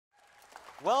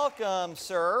Welcome,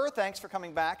 sir. Thanks for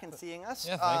coming back and seeing us.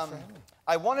 Yeah, thanks for having me.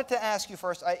 I wanted to ask you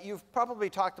first, you've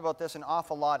probably talked about this an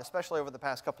awful lot, especially over the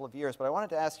past couple of years, but I wanted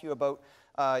to ask you about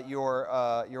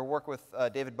your work with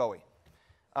David Bowie.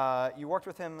 You worked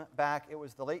with him back, it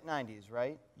was the late 90s,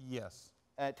 right? Yes.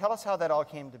 Tell us how that all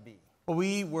came to be. Well,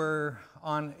 we were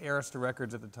on Arista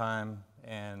Records at the time,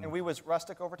 and we was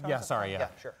Rustic Overtones? Yeah, sorry, yeah. Yeah,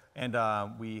 sure. And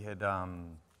we had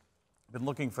been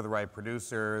looking for the right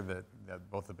producer that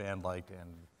both the band liked and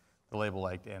the label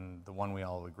liked, and the one we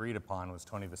all agreed upon was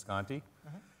Tony Visconti.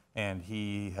 Mm-hmm. And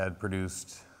he had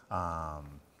produced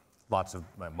most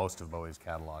of Bowie's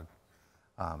catalog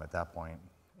at that point,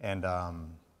 and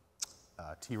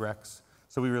T-Rex.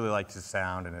 So we really liked his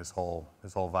sound and his whole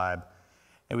vibe.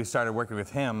 And we started working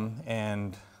with him,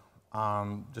 and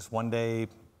just one day,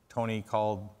 Tony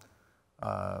called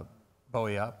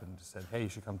Bowie up and just said, "Hey, you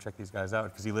should come check these guys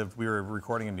out," because we were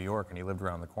recording in New York, and he lived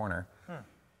around the corner.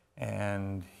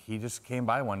 And he just came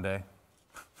by one day.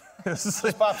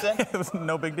 Just pops in? It was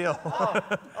no big deal.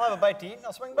 Oh, I'll have a bite to eat and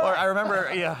I'll swing by. Or I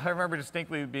remember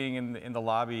distinctly being in the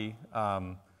lobby,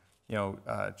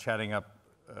 chatting up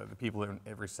the people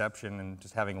at reception and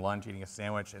just having lunch, eating a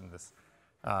sandwich, and this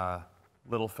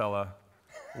little fella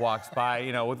walks by,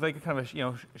 with like kind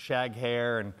of shag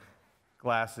hair and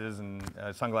glasses and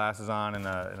sunglasses on and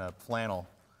a flannel,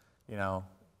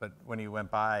 But when he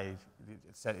went by,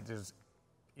 it was,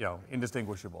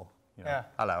 indistinguishable. Yeah.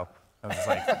 Hello. I was just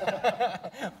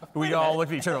like, we all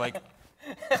looked at each other like,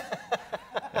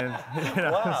 and,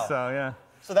 wow. So yeah.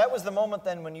 So that was the moment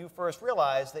then when you first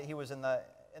realized that he was in the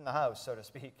house, so to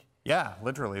speak. Yeah,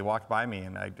 literally he walked by me,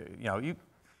 and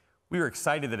we were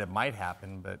excited that it might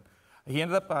happen, but he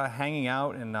ended up hanging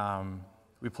out, and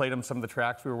we played him some of the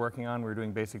tracks we were working on. We were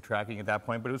doing basic tracking at that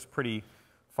point, but it was pretty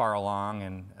far along,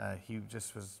 and he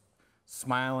just was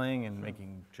smiling and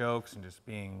making jokes and just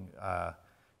being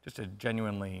just a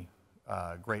genuinely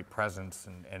great presence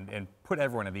and put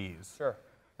everyone at ease. Sure.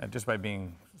 Just by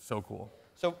being so cool.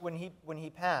 So when he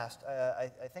passed, I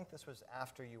think this was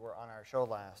after you were on our show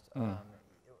last.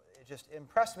 It just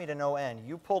impressed me to no end.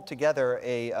 You pulled together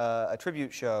a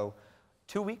tribute show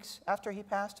 2 weeks after he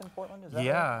passed in Portland, is that right?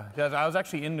 Yeah, I was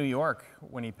actually in New York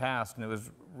when he passed, and it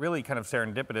was really kind of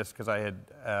serendipitous because I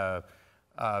had,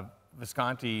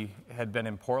 Visconti had been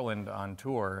in Portland on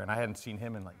tour, and I hadn't seen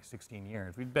him in like 16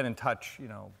 years. We'd been in touch,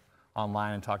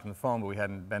 online and talked on the phone, but we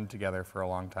hadn't been together for a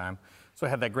long time. So I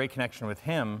had that great connection with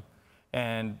him,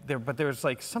 but there was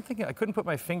like something, I couldn't put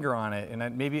my finger on it,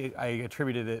 and maybe I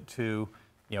attributed it to,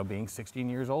 being 16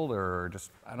 years older, or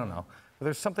just, I don't know. But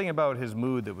there's something about his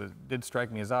mood that did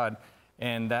strike me as odd.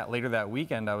 And later that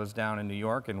weekend, I was down in New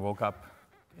York and woke up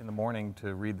in the morning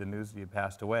to read the news that he had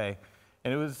passed away.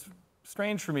 And it was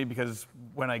strange for me because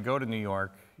when I go to New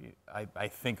York, I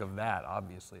think of that,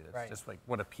 obviously. It's right. Just like,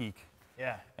 what a peak.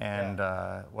 Yeah. And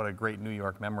what a great New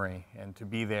York memory. And to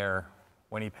be there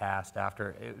when he passed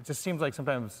after, it just seems like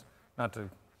sometimes, not to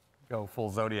go full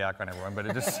Zodiac on everyone, but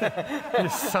it just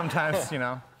sometimes,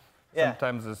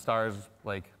 sometimes the stars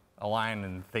like align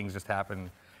and things just happen.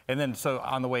 And then, so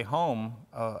on the way home,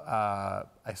 my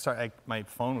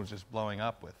phone was just blowing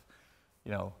up with,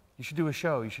 you should do a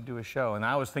show, you should do a show. And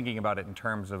I was thinking about it in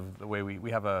terms of the way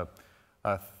we have a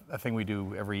thing we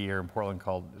do every year in Portland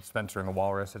called Spencer and the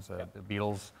Walrus. It's a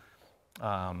Beatles,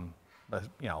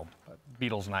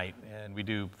 Beatles night, and we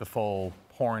do the full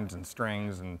horns and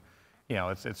strings, and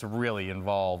it's really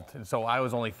involved. And so I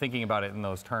was only thinking about it in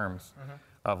those terms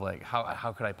of like,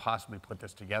 how could I possibly put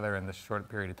this together in this short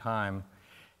period of time?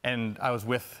 And I was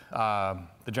with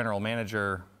the general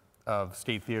manager of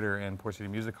State Theater and Port City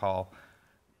Music Hall,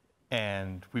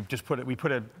 and we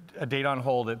put a date on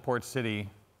hold at Port City,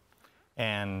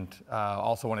 and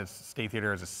also wanted State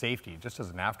Theater as a safety, just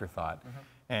as an afterthought.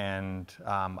 And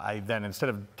I then, instead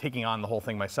of taking on the whole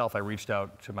thing myself, I reached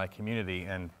out to my community,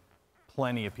 and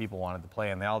plenty of people wanted to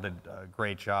play, and they all did a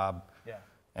great job. Yeah.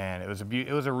 And it was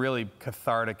a really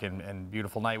cathartic and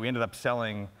beautiful night. We ended up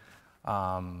selling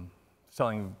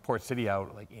Port City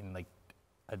out in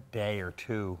a day or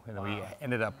two, and then we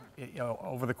ended up,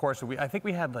 over the course of I think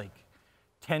we had like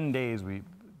 10 days.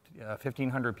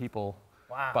 1,500 people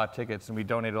bought tickets, and we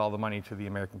donated all the money to the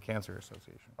American Cancer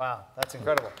Association. Wow, that's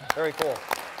incredible. Very cool.